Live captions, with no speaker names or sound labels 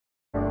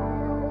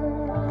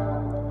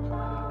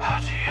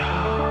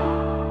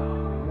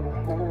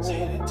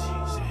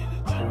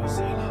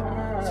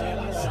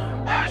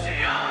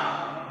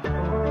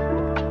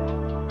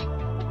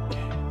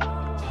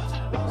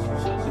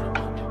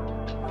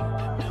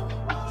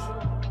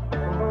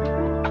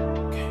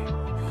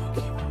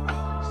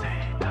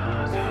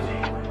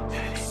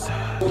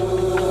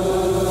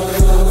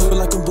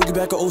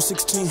Back at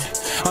 016,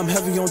 I'm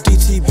heavy on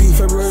DTB.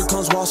 February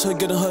comes, watch her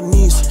get on her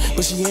knees,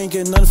 but she ain't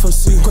getting nothing from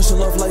C. Question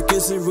love like,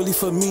 is it really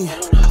for me?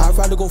 I'd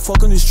rather go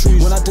fuck on these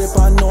trees. When I dip,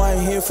 I know I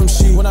ain't hear from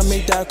she. When I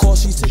make that call,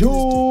 she take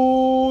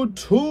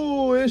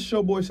YouTube. It's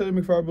your boy Cedii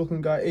McFarland,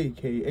 Brooklyn guy,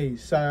 aka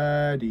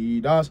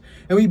Cedii,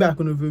 and we back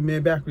on the video,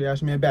 man. Back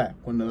reaction, man. Back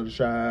on another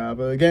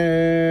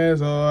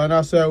extravaganza, and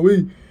I said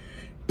we.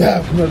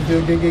 Back from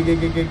another video,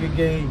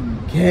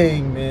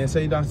 gang, man.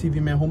 Cedii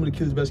TV, man, home of the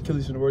killers, best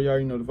killers in the world. You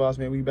already know the vibes,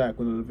 man. We back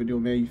with another video,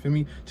 man. You feel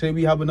me? Today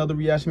we have another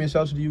reaction, man.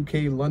 Shout out to the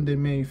UK,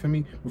 London, man. You feel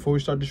me? Before we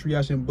start this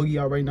reaction, Boogie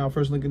out right now.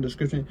 First link in the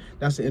description.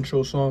 That's the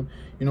intro song.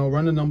 You know,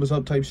 run the numbers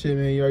up type shit,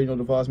 man. You already know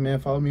the vibes, man.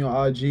 Follow me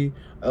on IG,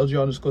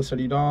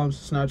 LGR_Cedii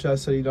Doms, Snapchat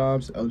Cedii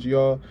Doms,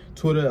 LGR,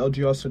 Twitter,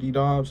 LGR Cedii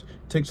Doms,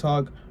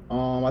 TikTok.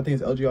 I think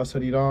it's LGR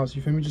Cedii Doms.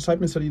 You feel me? Just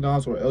type in Cedii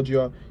Doms or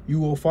LGR. You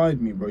will find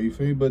me, bro. You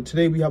feel me? But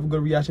today we have a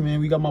good reaction, man.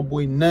 We got my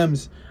boy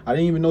NEMZZZ. I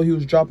didn't even know he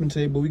was dropping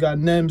today, but we got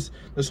NEMZZZ.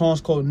 The song's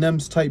called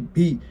NEMZZZ Type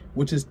Beat,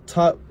 which is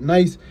top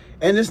nice.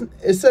 And it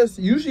says,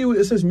 usually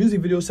it says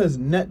music video, it says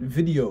net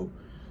video.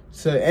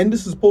 So, and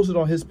this is posted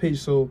on his page,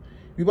 so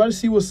we about to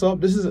see what's up.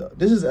 This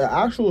is an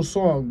actual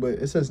song, but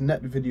it says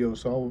net video.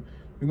 So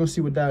we're gonna see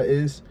what that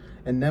is.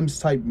 And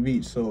NEMZZZ Type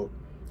Beat. So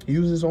he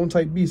uses his own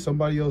type beat,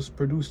 somebody else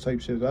produced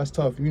type shit. That's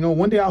tough. You know,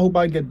 one day I hope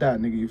I get that,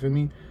 nigga. You feel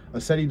me? A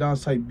Cedii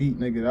Doms type beat,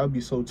 nigga. That would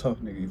be so tough,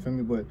 nigga. You feel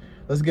me? But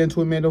let's get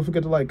into it, man. Don't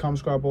forget to like, comment,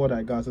 subscribe, all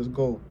that, guys. Let's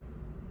go.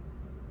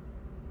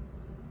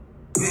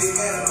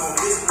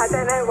 I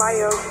don't know why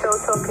you're still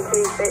talking to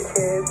these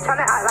bitches. Trying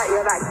to act like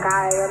you're that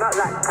guy. You're not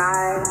that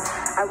guy.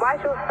 And why's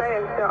your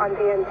phone still on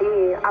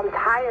D&D? I'm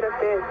tired of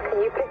this.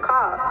 Can you pick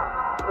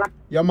up? Like,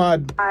 yeah,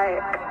 man.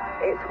 Like,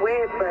 it's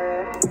weird,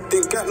 bro.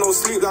 Didn't get no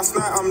sleep last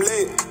night. I'm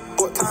late.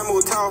 But time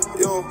will tell,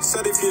 yo.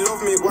 Said if you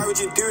love me, why would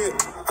you do it?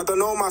 I don't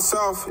know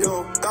myself,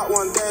 yo. That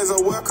one there is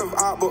a work of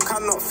art, but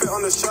cannot fit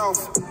on the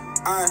shelf.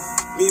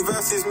 Me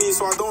versus me,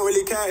 so I don't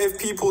really care if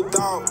people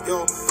doubt,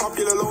 yo.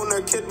 Popular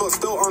loner kid, but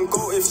still on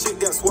go if shit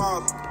gets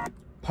wild.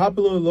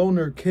 Popular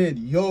loner kid,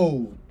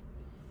 yo.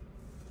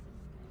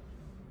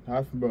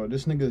 Bro,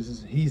 this nigga,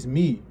 he's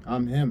me,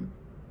 I'm him.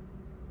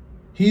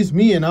 He's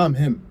me and I'm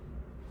him.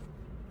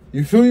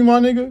 You feel me, my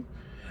nigga?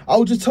 I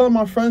was just telling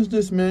my friends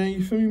this, man.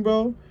 You feel me,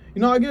 bro? You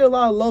know, I get a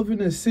lot of love in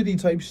the city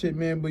type shit,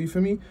 man. But you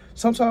feel me?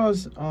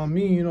 Sometimes,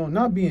 me, you know,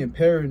 not being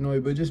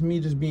paranoid, but just me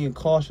just being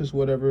cautious,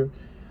 whatever.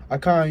 I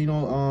kind of, you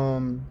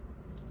know,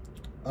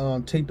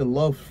 take the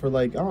love for,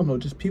 like, I don't know,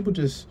 just people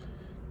just,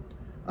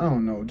 I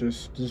don't know,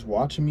 just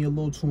watching me a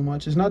little too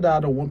much. It's not that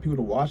I don't want people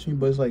to watch me,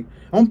 but it's like,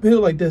 I don't feel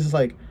like this. It's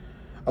like,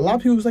 a lot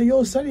of people say,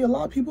 yo, Cedii, a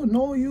lot of people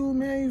know you,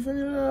 man. You feel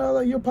me?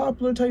 Like, you're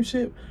popular type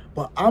shit.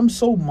 But I'm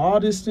so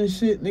modest and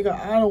shit, nigga.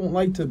 I don't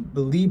like to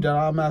believe that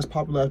I'm as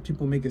popular as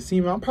people make it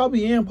seem. I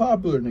probably am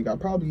popular, nigga. I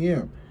probably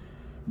am.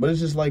 But it's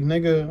just like,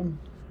 nigga,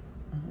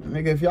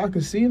 if y'all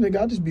could see,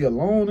 nigga, I just be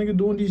alone, nigga,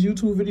 doing these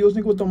YouTube videos,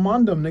 nigga, with the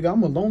mandem, nigga.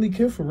 I'm a lonely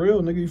kid for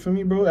real, nigga. You feel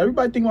me, bro?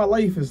 Everybody think my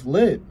life is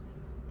lit.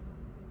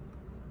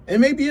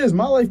 And maybe it is.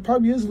 My life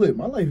probably is lit.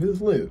 My life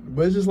is lit.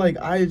 But it's just like,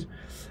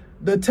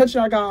 the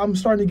attention I got, I'm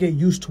starting to get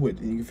used to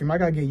it. You feel me? I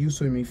gotta get used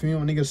to it. You feel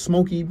me? Nigga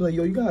smoky, be like,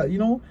 yo, you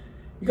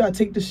gotta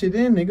take this shit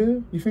in,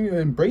 nigga. You feel me?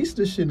 Embrace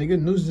this shit,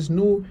 nigga. This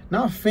new,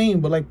 not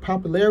fame, but like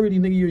popularity,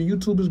 nigga. Your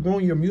YouTube is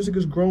growing, your music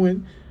is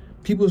growing.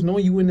 People's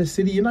knowing you in the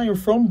city. You're not even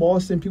from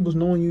Boston. People's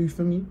knowing you, you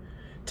feel me?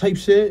 Type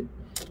shit.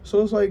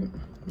 So it's like,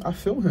 I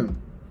feel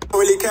him. Don't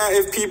really care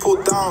if people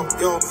doubt,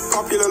 yo.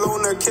 Popular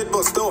loner kid,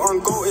 but still on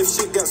go if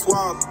shit gets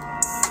wild.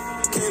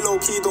 Low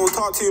key, don't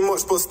talk too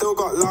much, but still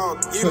got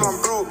loud. You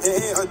man broke, it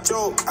ain't a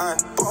joke,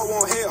 but I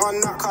won't hate on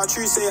that, cause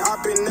true say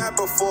I've been there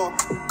before.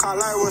 Can't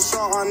lie, was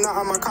short on that,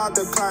 and my card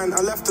declined,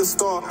 I left the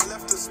store.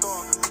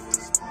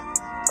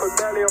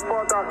 Barely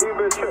afford that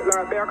Uber trip,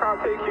 like, babe, I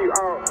can't take you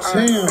out.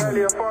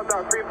 Barely afford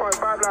that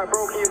 3.5, like,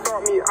 bro, can you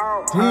sort me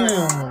out?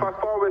 Fast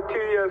forward 2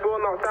 years, we'll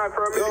not sign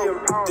for £1 million.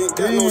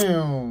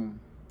 Damn.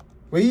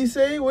 What you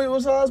say? Wait,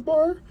 what's the last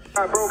bar?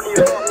 Like, bro, can you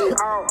sort me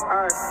out?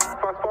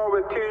 Fast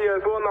forward 2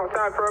 years, we'll not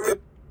sign for £1 million.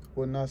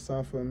 Will not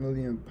sign for £1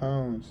 million.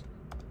 For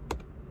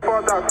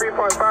that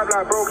 3.5,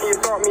 like, bro, can you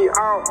sort me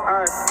out?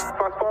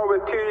 Fast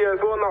forward 2 years,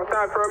 we'll not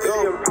sign for £1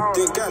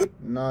 million.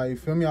 Nah, you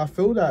feel me? I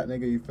feel that,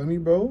 nigga. You feel me,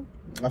 bro?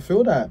 I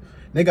feel that,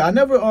 nigga. I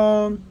never,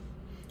 I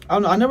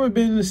don't know. I never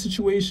been in a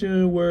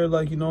situation where,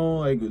 like, you know,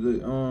 like,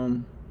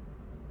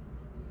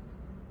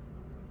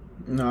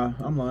 nah,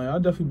 I'm lying. I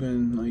definitely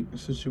been like in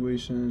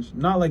situations,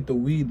 not like the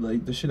weed,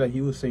 like the shit that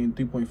he was saying,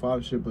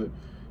 3.5 shit, but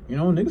you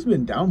know, niggas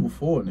been down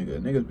before, nigga.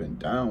 Niggas been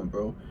down,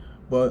 bro.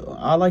 But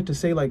I like to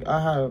say, like,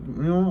 I have,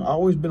 you know, I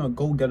always been a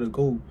go-getter,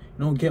 you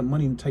know, get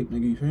money type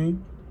nigga, you feel me?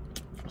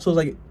 So it's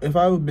like, if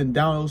I have been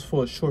down, it was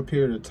for a short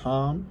period of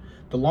time.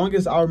 The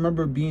longest I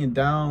remember being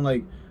down,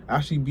 like,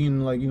 actually being,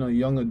 like, you know,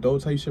 young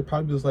adult type shit,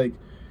 probably was, like,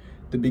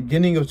 the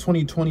beginning of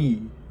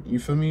 2020. You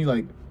feel me?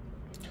 Like,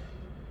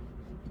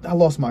 I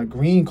lost my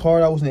green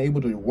card. I wasn't able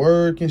to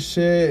work and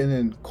shit. And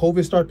then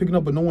COVID started picking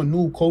up, but no one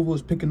knew COVID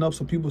was picking up,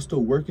 so people were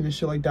still working and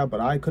shit like that. But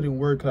I couldn't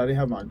work because I didn't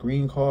have my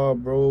green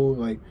card, bro.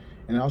 Like,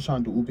 and I was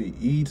trying to do Uber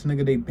Eats,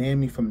 nigga. They banned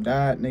me from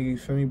that, nigga. You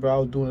feel me, bro? I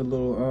was doing a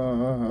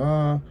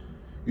little,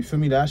 You feel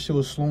me? That shit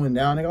was slowing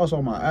down, nigga. I was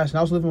on my ass. And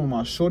I was living with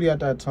my shorty at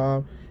that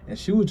time. And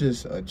she was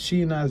just a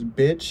cheating-ass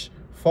bitch.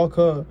 Fuck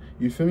her.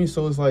 You feel me?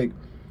 So it's like,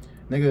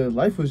 nigga,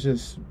 life was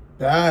just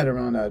bad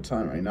around that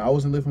time right now. I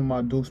wasn't living with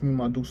my dukes. Me and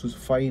my dukes was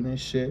fighting and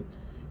shit.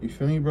 You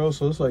feel me, bro?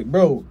 So it's like,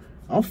 bro,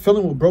 I'm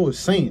feeling what bro is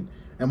saying.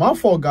 And my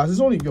fault, guys. It's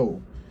only,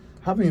 yo,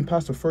 haven't even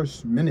passed the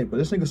first minute, but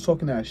this nigga's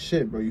talking that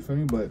shit, bro. You feel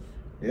me? But,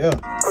 yeah.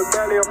 Cause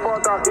barely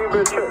afford that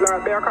Uber trip,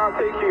 like, I can't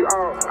take you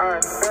out, aye.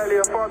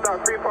 Barely afford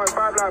that 3.5,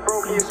 like,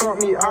 bro, can you sort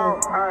me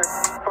out, aye.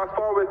 Fast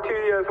forward 2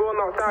 years, we'll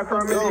not time for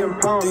 £1 million.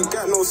 Didn't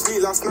get no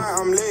sleep last night,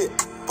 I'm late.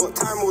 But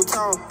time will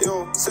tell,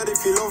 yo. Said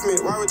if you love me,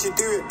 why would you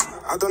do it?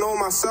 I don't know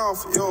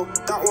myself, yo.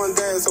 That one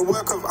there is a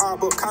work of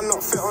art, but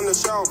cannot fit on the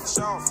shelf.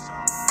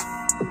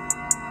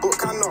 But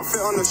cannot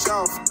fit on the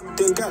shelf.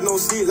 Didn't get no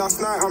sleep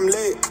last night, I'm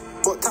late.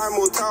 But time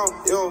will tell,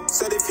 yo.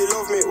 Said if you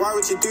love me, why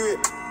would you do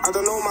it? I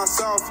don't know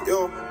myself,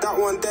 yo. That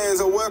one there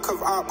is a work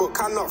of art, but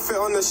cannot fit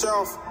on the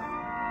shelf.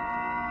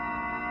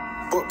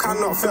 But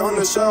cannot fit on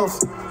the shelf.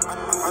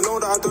 I know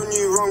that I done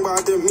you wrong, but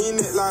I didn't mean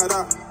it like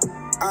that.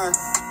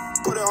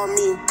 Put it on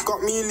me,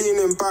 got me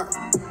leaning back.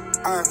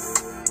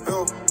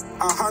 Yo,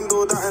 I'll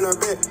handle that in a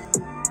bit.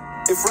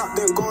 If rap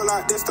didn't go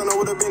like this, then I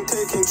would have been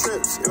taking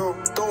trips. Yo,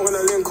 don't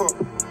wanna link up,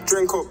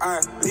 drink up,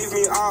 leave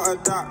me out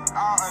of that.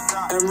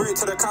 And route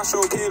to the cash,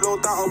 okay,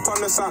 load that up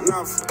on the sat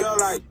nav. Girl,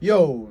 like,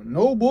 yo,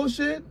 no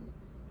bullshit.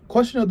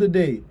 Question of the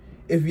day.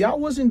 If y'all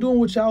wasn't doing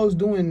what y'all was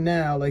doing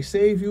now, like,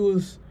 say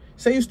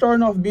you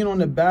starting off being on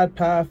the bad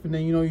path, and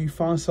then, you know, you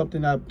found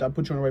something that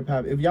put you on the right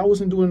path. If y'all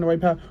wasn't doing the right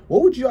path,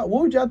 what would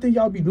y'all think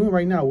y'all be doing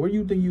right now? Where do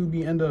you think you would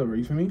be end up?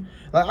 You feel me?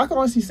 Like, I can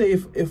honestly say,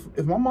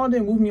 if my mom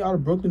didn't move me out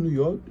of Brooklyn, New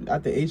York,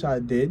 at the age I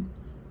did,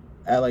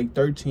 at like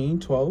 13,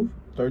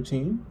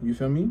 you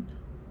feel me?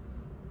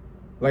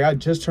 Like, I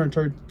just turned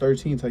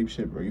 13 type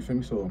shit, bro. You feel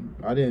me? So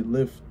I didn't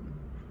live.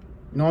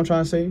 You know what I'm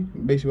trying to say?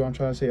 Basically, what I'm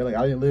trying to say, like,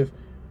 I didn't live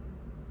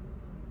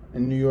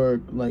in New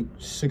York like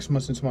 6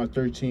 months into my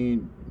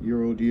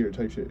 13-year-old year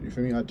type shit. You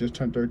feel me? I just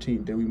turned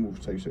 13, then we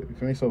moved type shit. You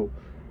feel me? So,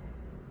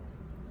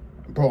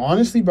 bro,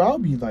 honestly, bro,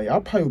 I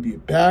probably would be a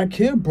bad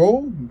kid,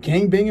 bro.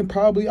 Gangbanging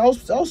probably. I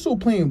was still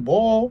playing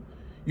ball.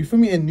 You feel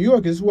me? In New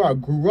York, this is where I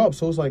grew up.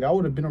 So it's like I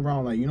would have been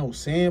around, like, you know,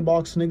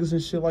 sandbox niggas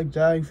and shit like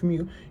that. You feel me?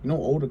 You know,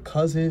 older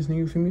cousins, nigga,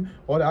 you feel me?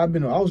 All that. I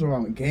was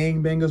around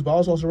gangbangers, but I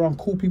was also around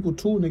cool people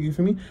too, nigga, you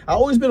feel me? I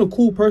always been a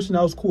cool person.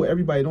 I was cool with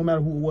everybody, no matter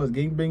who it was.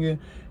 Gangbanger,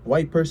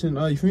 white person,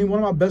 you feel me?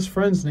 One of my best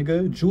friends,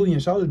 nigga, Julian.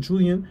 Shout out to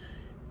Julian.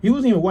 He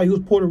wasn't even white. He was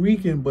Puerto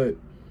Rican, but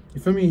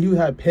you feel me? He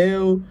had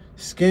pale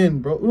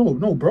skin, bro.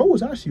 No, bro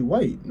was actually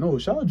white. No,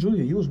 shout out to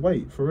Julian. He was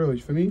white, for real.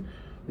 You feel me?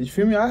 You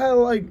feel me? I had,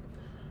 like...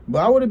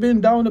 But I would have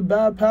been down the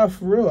bad path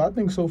for real. I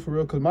think so for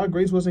real. Because my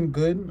grades wasn't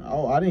good.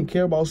 I didn't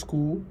care about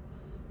school.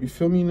 You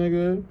feel me,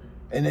 nigga?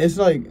 And it's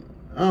like,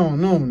 I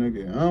don't know,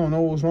 nigga. I don't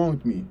know what's wrong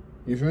with me.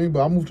 You feel me?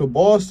 But I moved to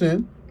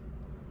Boston.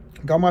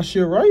 Got my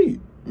shit right.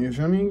 You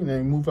feel me? And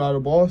then moved out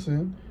of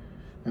Boston.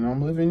 And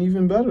I'm living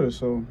even better.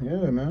 So,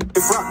 yeah, man.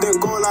 If rap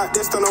didn't go like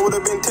this, then I would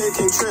have been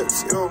taking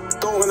trips. Yo,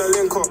 don't wanna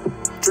link up,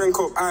 drink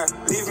up,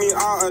 leave me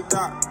out of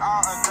that.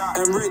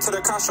 And route to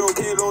the cash,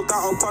 okay, load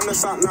that up on the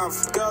sat nav.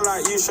 Girl,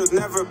 like, you should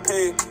never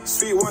pay.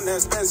 Sweet one,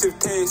 expensive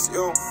taste,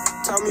 yo.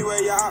 Tell me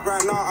where you're at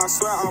right now, I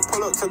swear I'll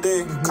pull up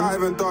today.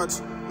 Can't even dodge,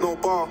 no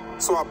bar,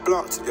 so I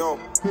blocked, yo.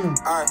 Ain't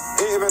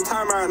even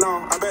time right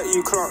now, I bet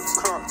you clocked.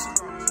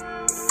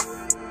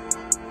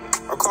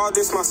 I call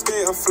this my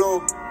skater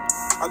flow.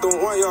 I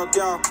don't want your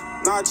gal,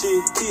 nah G,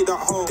 keep that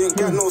hoe. Didn't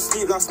get no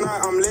sleep last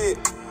night, I'm late,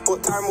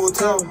 but time will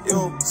tell,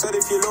 yo. Said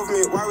if you love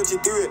me, why would you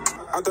do it?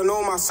 I don't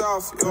know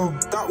myself, yo.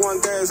 That one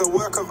there is a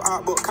work of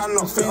art, but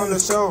cannot fit on the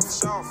shelf.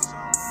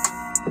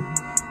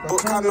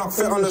 But cannot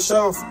fit on the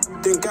shelf.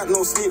 Didn't get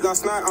no sleep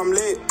last night, I'm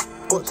late,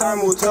 but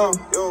time will tell,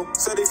 yo.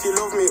 Said if you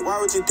love me,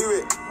 why would you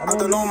do it? I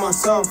don't know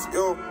myself,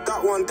 yo.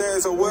 That one there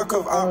is a work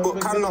of art,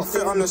 but cannot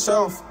fit on the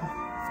shelf.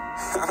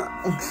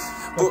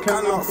 But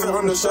cannot fit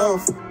on the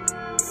shelf.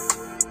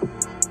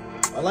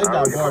 I like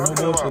that bar, no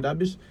bullshit. That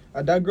bitch,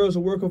 that girl's a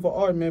work of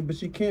art, man, but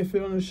she can't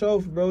fit on the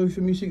shelf, bro. You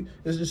feel me?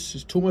 It's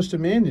just too much to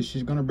manage.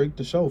 She's gonna break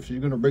the shelf. She's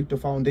gonna break the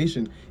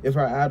foundation if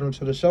I add her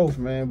to the shelf,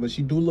 man. But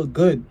she do look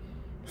good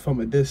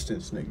from a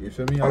distance, nigga. You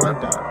feel me? I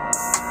like that.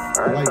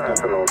 I like that.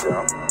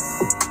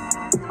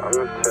 I'm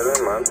just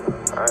chilling, man.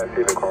 I ain't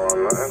see the call or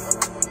nothing.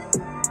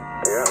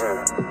 Yeah,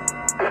 man.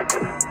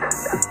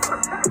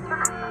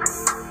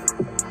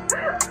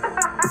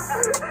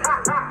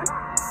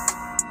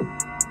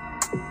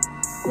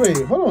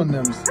 Wait, hold on,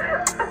 Nems.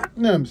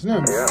 Yeah,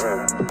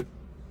 man.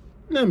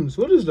 Nems,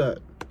 what is that?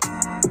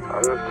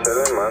 I'm just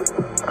chilling, man.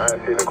 I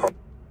ain't see the call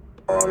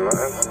or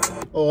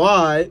nothing. Oh,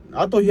 alright.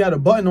 I thought he had a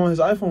button on his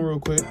iPhone real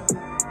quick.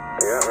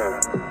 Yeah,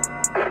 man.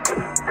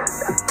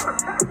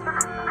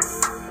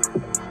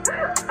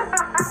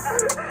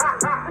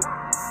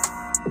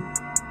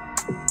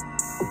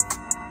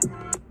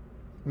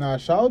 Nah,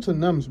 shout out to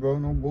NEMZZZ, bro.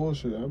 No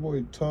bullshit. That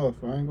boy tough.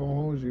 I ain't gonna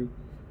hold you.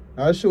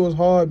 Nah, that shit was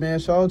hard, man.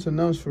 Shout out to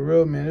NEMZZZ for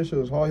real, man. This shit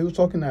was hard. He was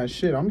talking that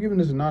shit. I'm giving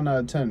this a 9 out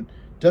of 10.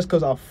 Just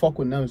because I fuck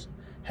with NEMZZZ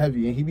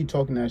heavy. And he be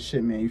talking that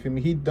shit, man. You feel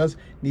me? He does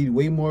need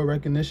way more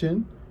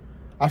recognition.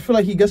 I feel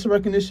like he gets the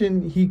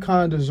recognition he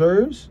kind of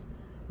deserves.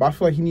 But I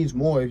feel like he needs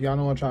more, if y'all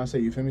know what I'm trying to say.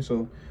 You feel me?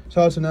 So,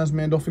 shout out to NEMZZZ,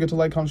 man. Don't forget to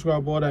like, comment,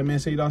 subscribe, all that, man.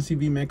 Cedii on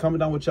TV, man. Comment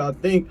down what y'all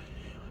think.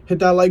 Hit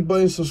that like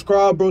button,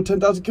 subscribe, bro.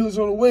 10,000 killers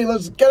on the way.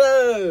 Let's get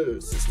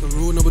it.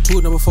 Rule number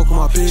 2, never fuck with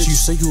my bitch. You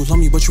say you love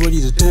me, but you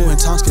ready to dip. When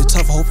times get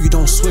tough, I hope you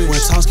don't switch. When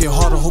times get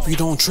hard, I hope you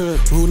don't trip.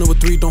 Rule number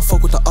 3, don't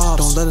fuck with the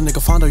odds. Don't let a nigga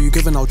find out you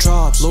giving out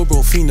jobs. Low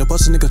bro, fiend,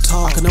 bust a nigga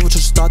top. I can never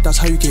touch the thought, that's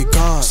how you get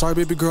God. Sorry,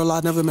 baby girl,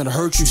 I never meant to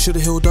hurt you.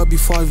 Should've healed up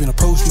before I even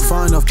approached you.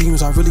 Fine enough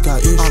demons, I really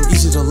got issues. I'm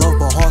easy to love,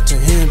 but hard to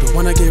handle.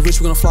 When I get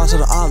rich, we're gonna fly to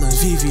the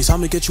islands. VVs,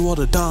 I'ma get you all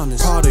the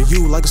diamonds. Proud of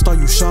you, like a star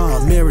you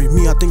shine. Marry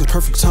me, I think it's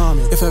perfect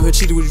timing. If I ever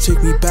cheated, would you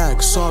take me back?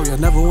 Sorry, I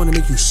never wanna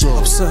make you so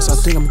obsessed. I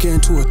think I'm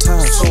getting too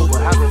attached. So what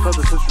happened,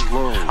 since you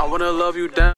learned? I wanna love you down.